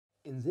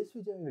In this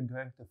video, you're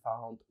going to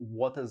find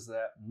what is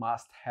a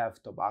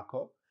must-have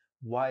tobacco,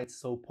 why it's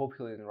so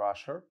popular in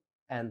Russia,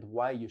 and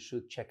why you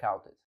should check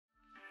out it.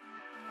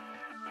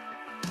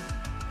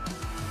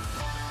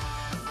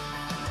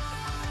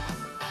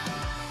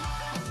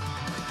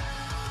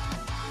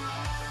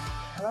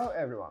 Hello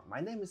everyone,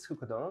 my name is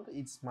Hookah.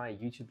 It's my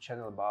YouTube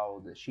channel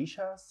about the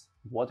shishas,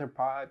 water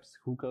pipes,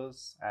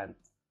 hookahs, and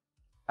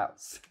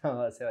else.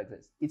 Let's say like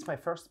this. It's my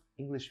first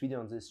English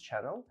video on this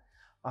channel.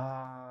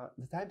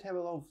 The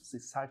timetable of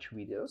such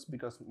videos,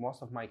 because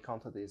most of my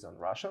content is on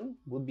Russian,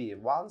 would be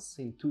once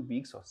in 2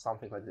 weeks or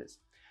something like this.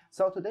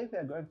 So today we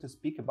are going to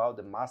speak about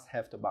the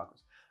must-have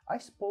tobaccos. I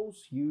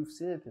suppose you've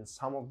seen it in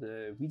some of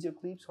the video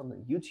clips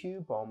on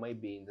YouTube or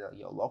maybe in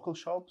your local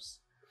shops.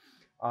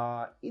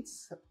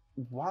 It's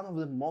one of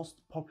the most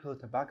popular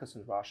tobaccos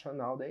in Russia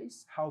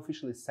nowadays. How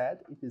officially said,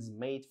 it is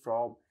made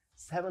from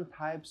 7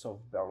 types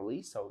of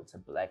barley, so it's a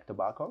black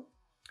tobacco.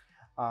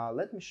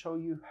 Let me show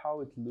you how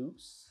it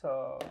looks.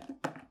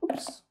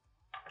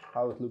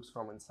 How it looks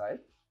from inside.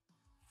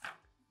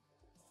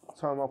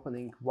 So I'm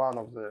opening one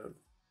of the,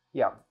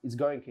 it's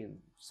going in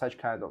such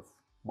kind of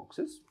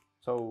boxes.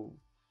 So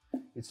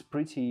it's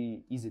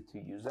pretty easy to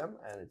use them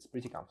and it's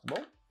pretty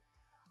comfortable.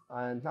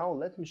 And now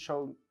let me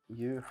show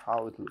you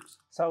how it looks.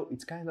 So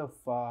it's kind of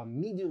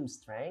medium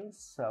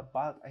strength,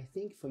 but I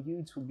think for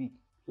you it will be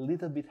a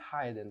little bit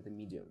higher than the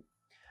medium.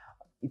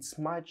 It's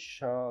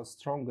much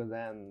stronger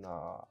than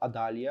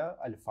Adalia,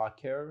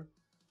 Alfakir,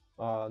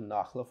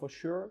 Nakhla for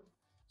sure.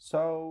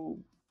 So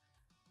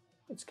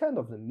it's kind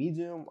of the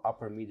medium,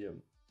 upper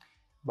medium.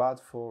 But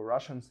for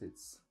Russians,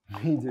 it's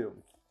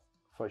medium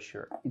for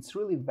sure. It's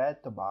really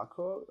bad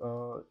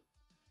tobacco.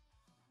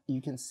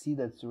 You can see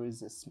that there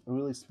is a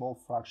really small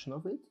fraction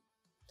of it.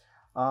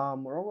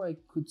 Moreover, I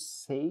could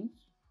say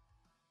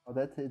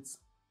that it's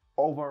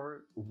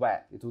over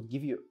wet. It would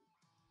give you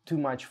too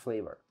much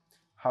flavor.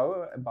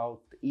 However,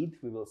 about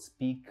it we will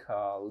speak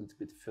a little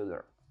bit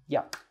further.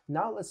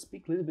 Now let's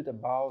speak a little bit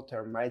about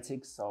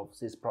aromatics of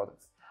this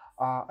product.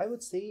 I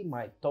would say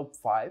my top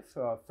 5.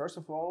 First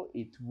of all,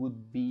 it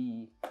would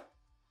be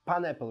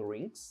pineapple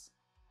rings.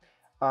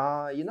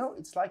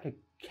 It's like a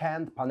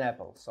canned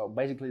pineapple. So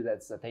basically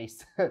that's the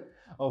taste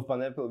of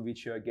pineapple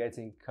which you are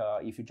getting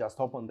if you just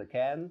open the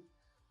can.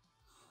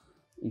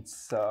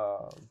 It's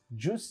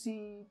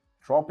juicy,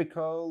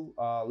 tropical,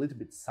 a little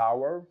bit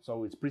sour,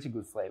 so it's pretty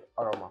good flavor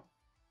aroma.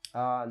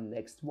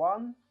 Next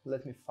one,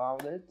 let me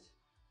find it.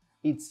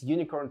 It's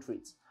unicorn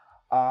treats.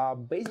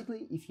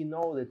 Basically, if you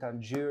know the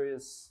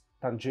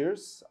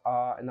tangiers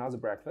are another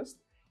breakfast,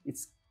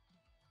 it's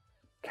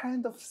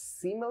kind of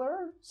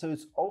similar. So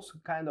it's also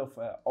kind of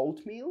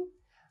oatmeal,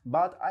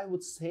 but I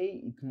would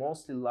say it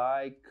mostly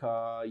like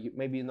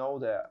maybe you know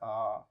the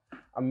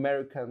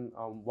American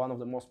one of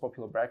the most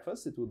popular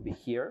breakfasts. It would be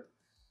here.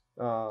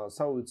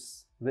 So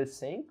it's this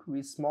thing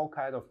with small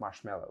kind of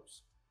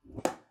marshmallows.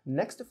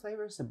 Next to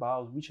flavors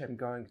about which I'm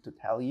going to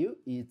tell you,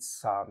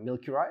 it's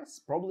milky rice.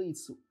 Probably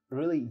it's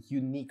really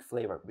unique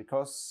flavor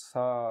because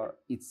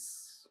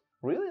it's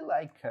really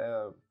like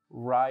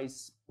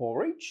rice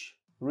porridge,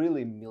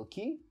 really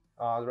milky,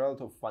 a lot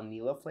of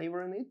vanilla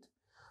flavor in it.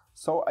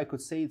 So I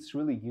could say it's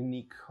really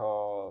unique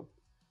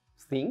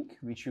thing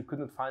which you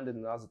couldn't find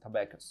in other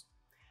tobaccos.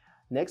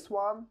 Next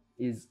one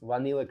is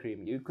vanilla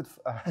cream. You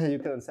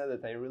can say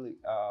that I'm really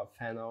a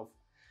fan of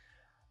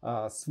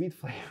sweet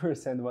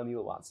flavors and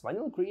vanilla ones.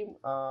 Vanilla cream,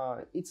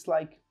 it's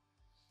like,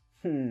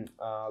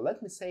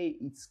 let me say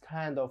it's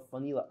kind of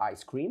vanilla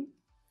ice cream,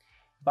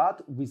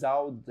 but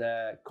without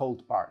the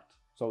cold part.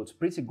 So it's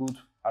pretty good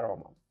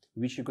aroma,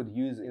 which you could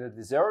use in the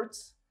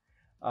desserts.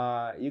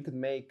 You could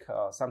make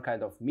some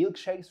kind of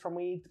milkshakes from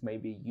it.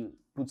 Maybe you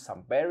put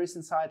some berries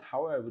inside.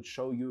 However, I would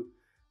show you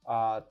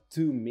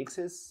 2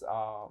 mixes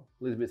a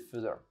little bit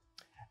further.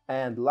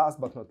 And last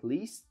but not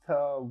least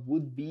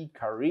would be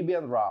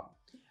Caribbean rum.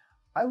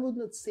 I would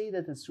not say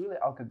that it's really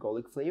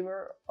alcoholic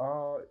flavor.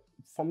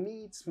 For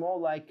me, it's more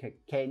like a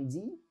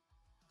candy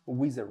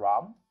with a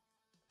rum,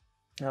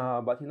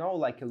 but you know,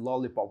 like a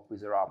lollipop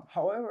with a rum.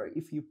 However,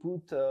 if you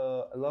put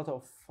a lot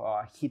of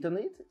heat on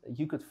it,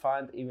 you could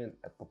find even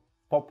a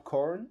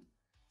popcorn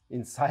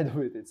inside of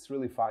it. It's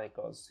really funny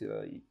because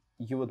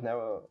you would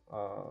never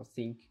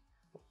think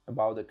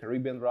about the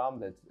Caribbean rum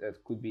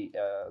that could be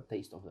a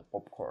taste of the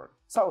popcorn.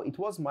 So it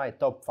was my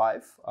top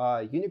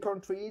 5.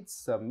 Unicorn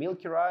treats,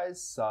 milky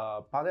rice,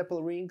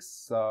 pineapple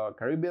rings,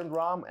 Caribbean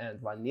rum and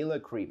vanilla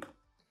cream.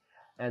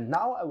 And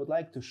now I would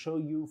like to show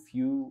you a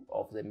few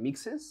of the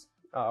mixes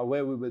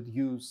where we would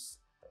use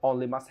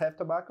only must-have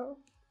tobacco,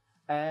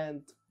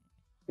 and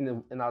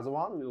in another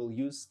one we will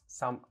use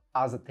some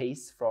other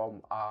tastes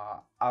from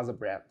other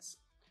brands.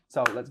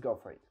 So let's go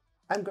for it.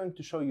 I'm going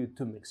to show you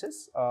 2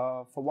 mixes.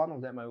 For one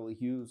of them I will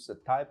use a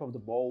type of the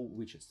bowl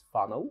which is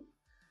funnel,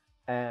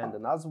 and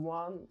another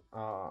one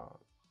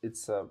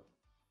it's a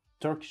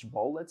Turkish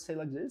bowl, let's say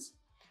like this.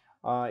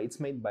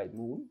 It's made by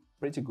Moon,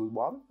 pretty good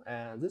one,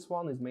 and this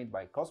one is made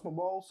by Cosmo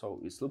Bowl,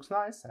 so it looks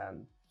nice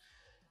and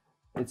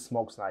it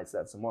smokes nice.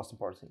 That's the most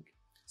important thing.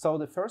 So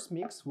the first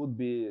mix would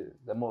be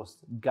the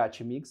most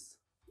gachi mix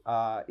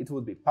it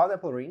would be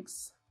pineapple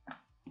rings,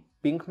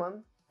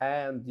 Pinkman,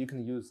 and you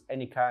can use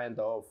any kind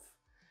of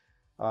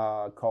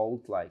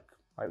cold, like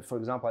for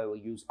example, I will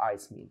use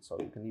ice mint, so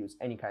you can use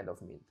any kind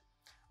of mint.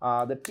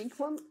 The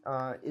Pinkman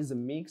is a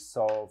mix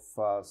of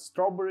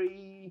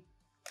strawberry,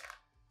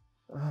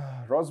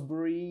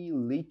 raspberry,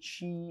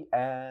 lychee,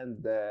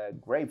 and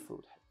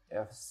grapefruit,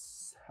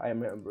 if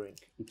I'm remembering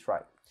it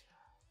right.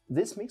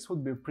 This mix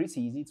would be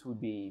pretty easy. It would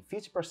be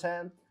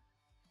 50%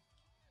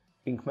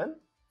 Pinkman,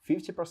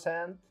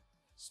 50%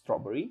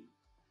 strawberry.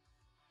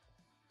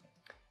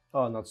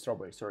 Oh, not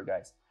strawberry, sorry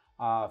guys.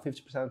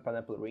 50%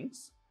 pineapple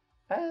rings,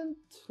 and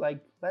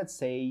like, let's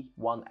say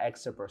 1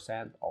 extra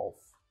percent of,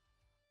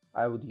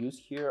 I would use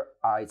here,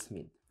 ice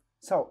mint.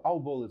 So our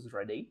bowl is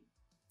ready.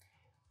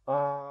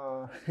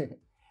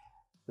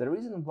 The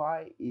reason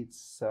why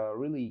it's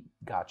really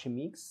gachi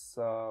mix,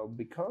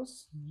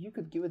 because you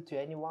could give it to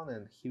anyone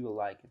and he will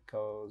like it,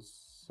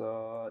 because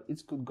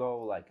it could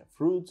go like a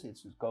fruit, it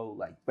could go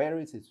like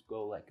berries, it could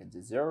go like a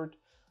dessert.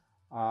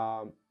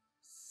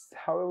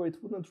 However, it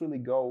wouldn't really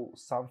go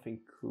something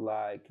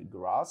like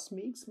grass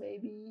mix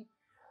maybe,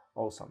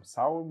 or some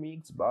sour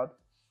mix, but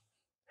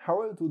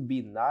however it would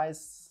be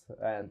nice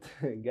and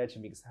gachi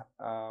mix.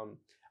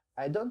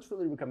 I don't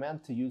really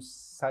recommend to use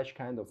such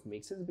kind of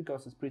mixes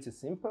because it's pretty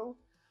simple,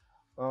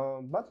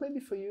 but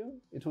maybe for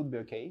you it would be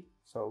okay,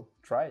 so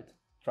try it.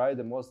 Try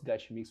the most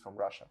gachi mix from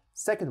Russia.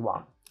 Second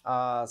one,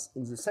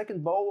 in the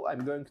second bowl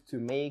I'm going to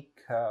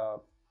make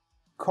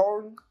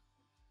corn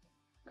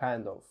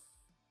kind of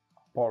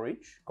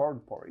porridge, corn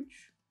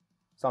porridge,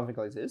 something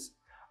like this.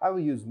 I will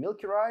use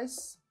milky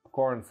rice,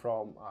 corn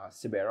from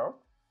Sibero,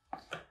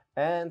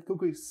 and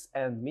cookies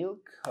and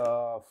milk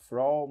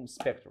from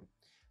Spectrum.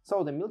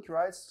 So the milky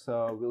rice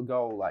will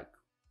go like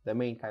the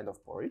main kind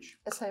of porridge.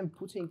 As I'm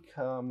putting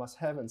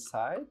must-have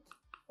inside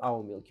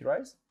our milky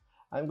rice,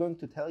 I'm going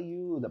to tell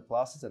you the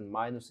pluses and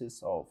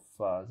minuses of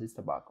this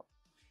tobacco.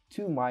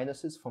 Two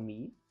minuses for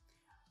me,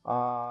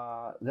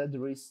 that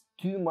there is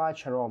too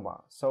much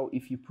aroma. So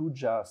if you put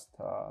just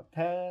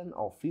 10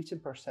 or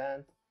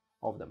 15%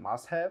 of the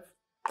must-have,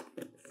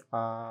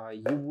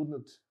 you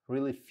wouldn't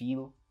really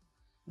feel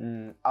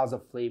other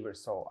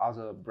flavors or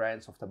other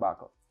brands of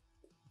tobacco.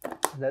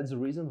 That's the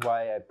reason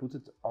why I put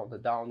it on the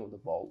down of the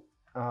bowl.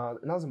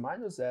 Another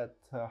minus that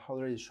I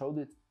already showed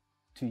it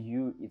to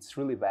you, it's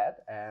really bad,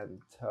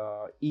 and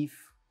if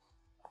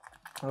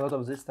a lot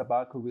of this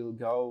tobacco will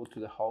go to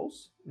the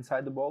holes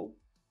inside the bowl,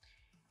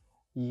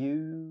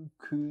 you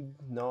could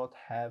not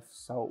have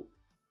so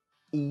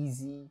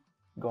easy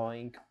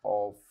going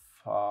of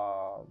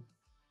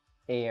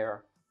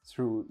air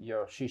through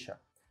your shisha,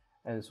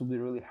 and it will be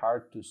really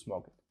hard to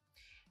smoke it.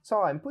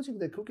 So I'm putting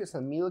the cookies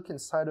and milk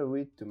inside of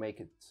it to make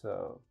it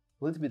a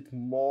little bit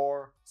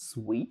more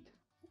sweet,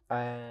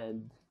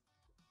 and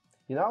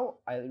you know,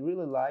 I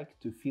really like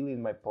to fill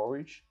in my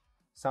porridge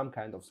some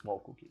kind of small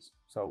cookies,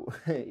 so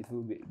it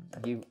will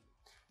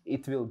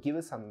give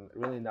us some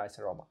really nice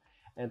aroma.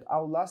 And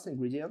our last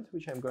ingredient,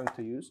 which I'm going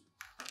to use,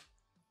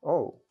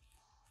 oh,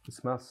 it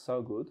smells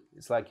so good.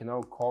 It's like, you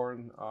know,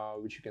 corn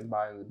which you can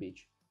buy on the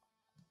beach.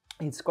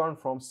 It's corn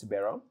from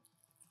Sibero,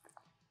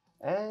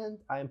 and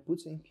I'm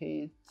putting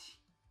it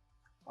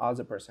as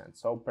a percent.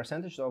 So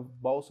percentage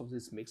of both of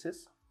these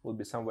mixes will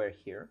be somewhere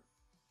here.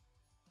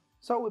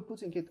 So we're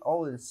putting it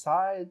all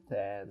inside,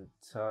 and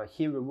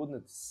here we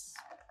wouldn't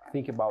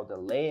think about the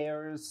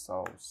layers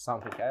or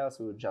something else.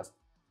 We would just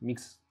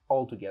mix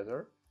all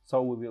together.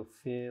 So we will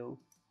feel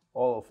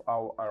all of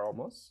our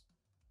aromas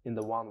in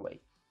the one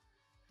way,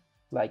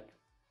 like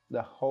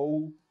the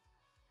whole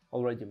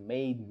already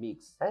made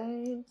mix.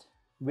 And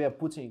we are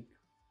putting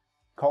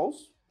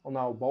coals on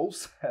our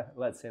bowls,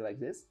 let's say like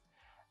this.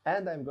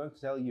 And I'm going to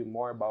tell you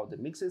more about the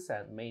mixes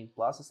and main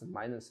pluses and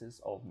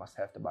minuses of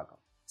must-have tobacco.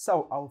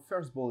 So our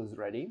first bowl is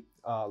ready.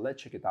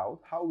 Let's check it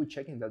out. How are we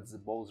checking that the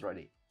bowl is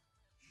ready?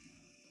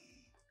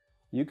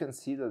 You can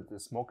see that the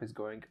smoke is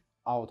going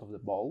out of the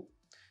bowl,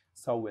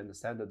 so we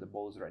understand that the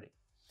bowl is ready.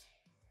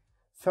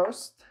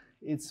 First,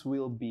 it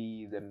will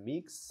be the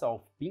mix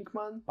of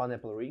Pinkman,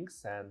 pineapple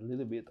rings, and a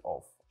little bit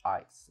of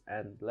ice.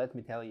 And let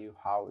me tell you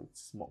how it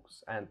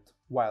smokes. And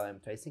while I'm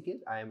tasting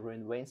it, I am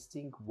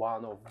reinvesting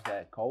one of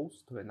the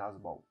coals to another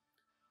bowl.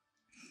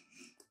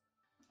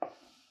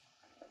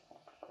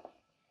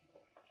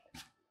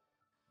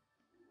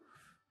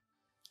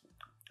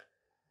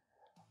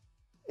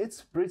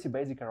 It's pretty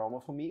basic aroma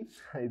for me.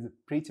 It's a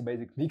pretty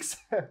basic mix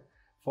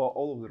for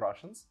all of the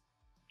Russians.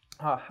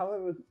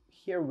 However,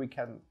 here we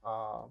can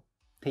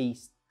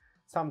taste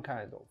some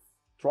kind of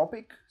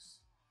tropics,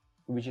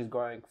 which is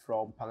going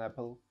from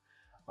pineapple.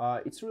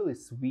 It's really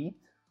sweet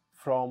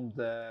from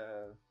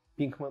the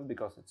Pinkman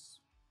because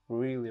it's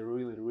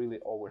really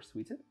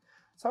over-sweetened.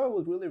 So I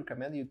would really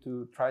recommend you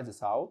to try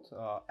this out.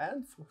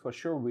 And for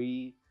sure,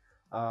 we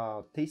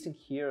tasting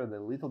here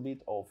the little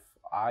bit of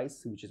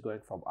ice, which is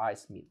going from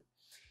ice mint.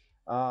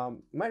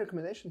 My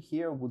recommendation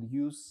here would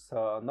use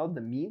not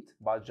the mint,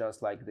 but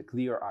just like the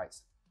clear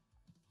ice.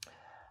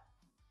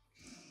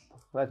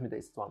 Let me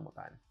taste it one more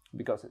time,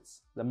 because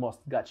it's the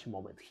most gachi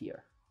moment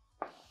here.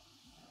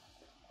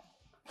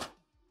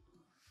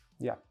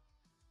 Yeah.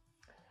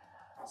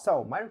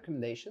 So my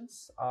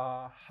recommendations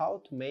are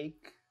how to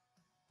make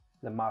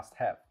the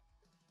must-have.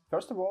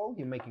 First of all,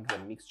 you're making the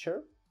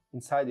mixture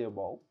inside your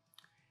bowl.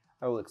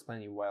 I will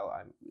explain you while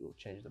I will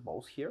change the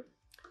bowls here.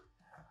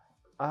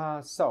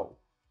 So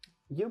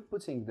you're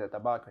putting the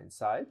tobacco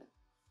inside.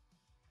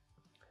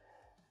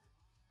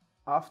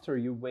 After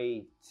you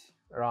wait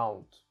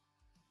around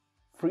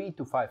 3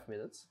 to 5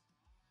 minutes,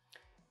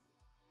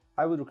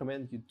 I would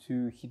recommend you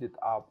to heat it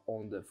up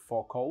on the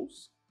 4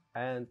 coals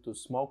and to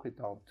smoke it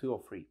on 2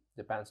 or 3,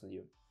 depends on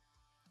you.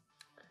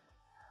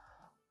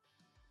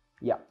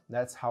 Yeah,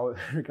 that's how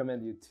I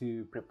recommend you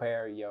to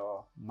prepare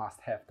your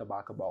must-have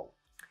tobacco bowl.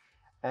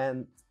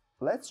 And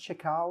let's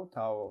check out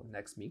our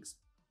next mix.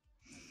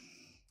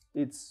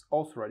 It's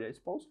also ready, I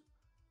suppose.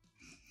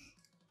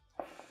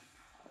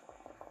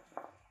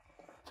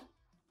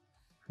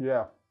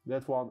 Yeah,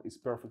 that one is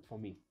perfect for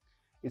me.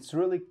 It's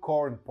really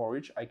corn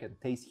porridge. I can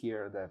taste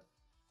here the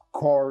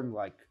corn,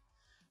 like,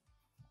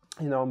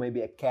 you know,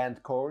 maybe a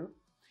canned corn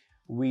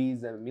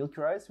with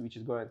milky rice, which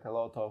is going a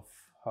lot of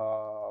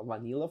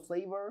vanilla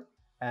flavor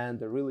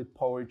and a really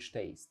porridge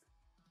taste.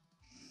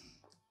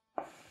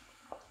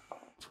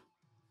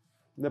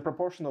 The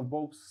proportion of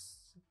both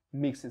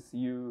mixes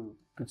you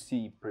could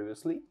see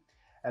previously,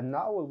 and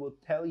now I will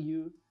tell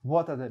you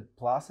what are the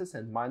pluses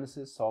and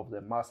minuses of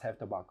the must-have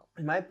tobacco.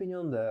 In my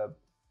opinion, the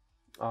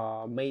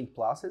main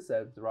plus is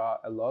that there are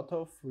a lot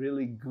of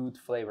really good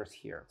flavors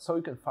here. So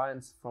you can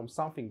find from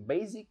something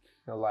basic,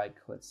 like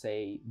let's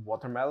say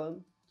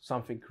watermelon,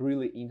 something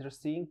really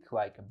interesting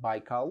like a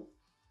Baikal.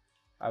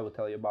 I will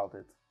tell you about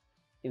it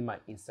in my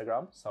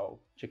Instagram, so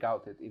check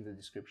out it in the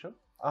description.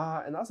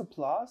 Another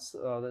plus,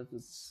 that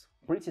is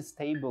pretty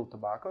stable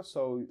tobacco,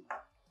 so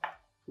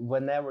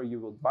whenever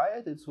you will buy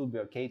it, it will be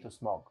okay to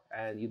smoke,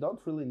 and you don't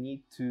really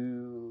need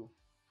to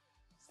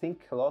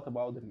think a lot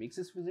about the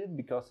mixes with it,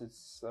 because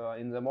it's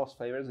in the most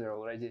flavors there are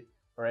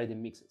already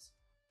mixes.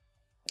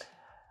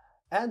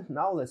 And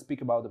now let's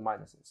speak about the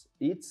minuses.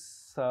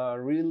 It's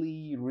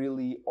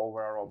really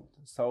over-aromed,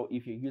 so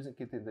if you're using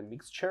it in the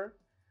mixture,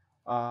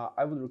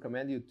 I would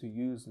recommend you to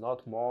use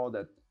not more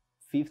than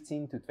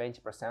 15 to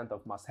 20%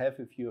 of must-have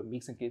if you're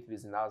mixing it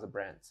with another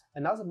brands.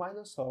 Another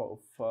minus of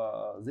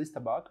this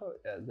tobacco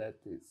that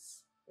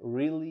is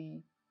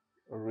really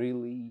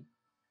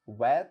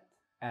wet,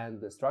 and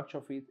the structure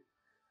of it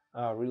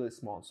really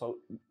small, so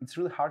it's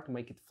really hard to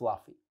make it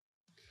fluffy.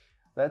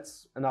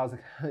 That's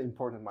another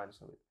important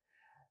minus of it.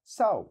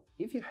 So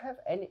if you have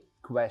any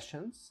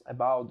questions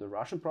about the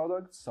Russian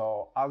products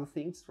or other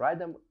things, write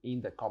them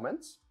in the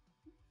comments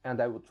and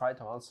I will try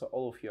to answer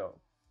all of your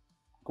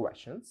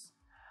questions.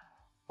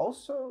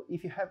 Also,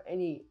 if you have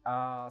any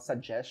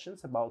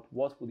suggestions about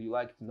what would you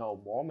like to know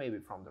more, maybe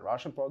from the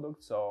Russian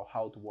products, or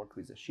how to work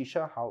with the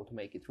shisha, how to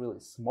make it really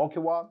smoky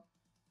one,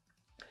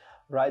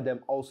 write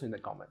them also in the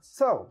comments.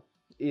 So,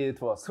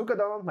 it was Hookah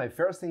Donut, my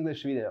first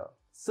English video.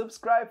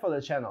 Subscribe for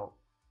the channel,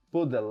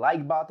 put the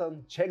like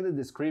button, check the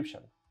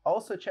description.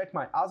 Also check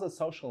my other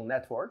social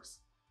networks,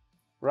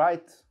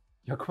 write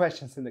your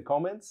questions in the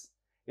comments.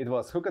 It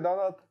was Hookah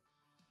Donut,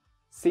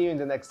 see you in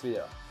the next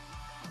video.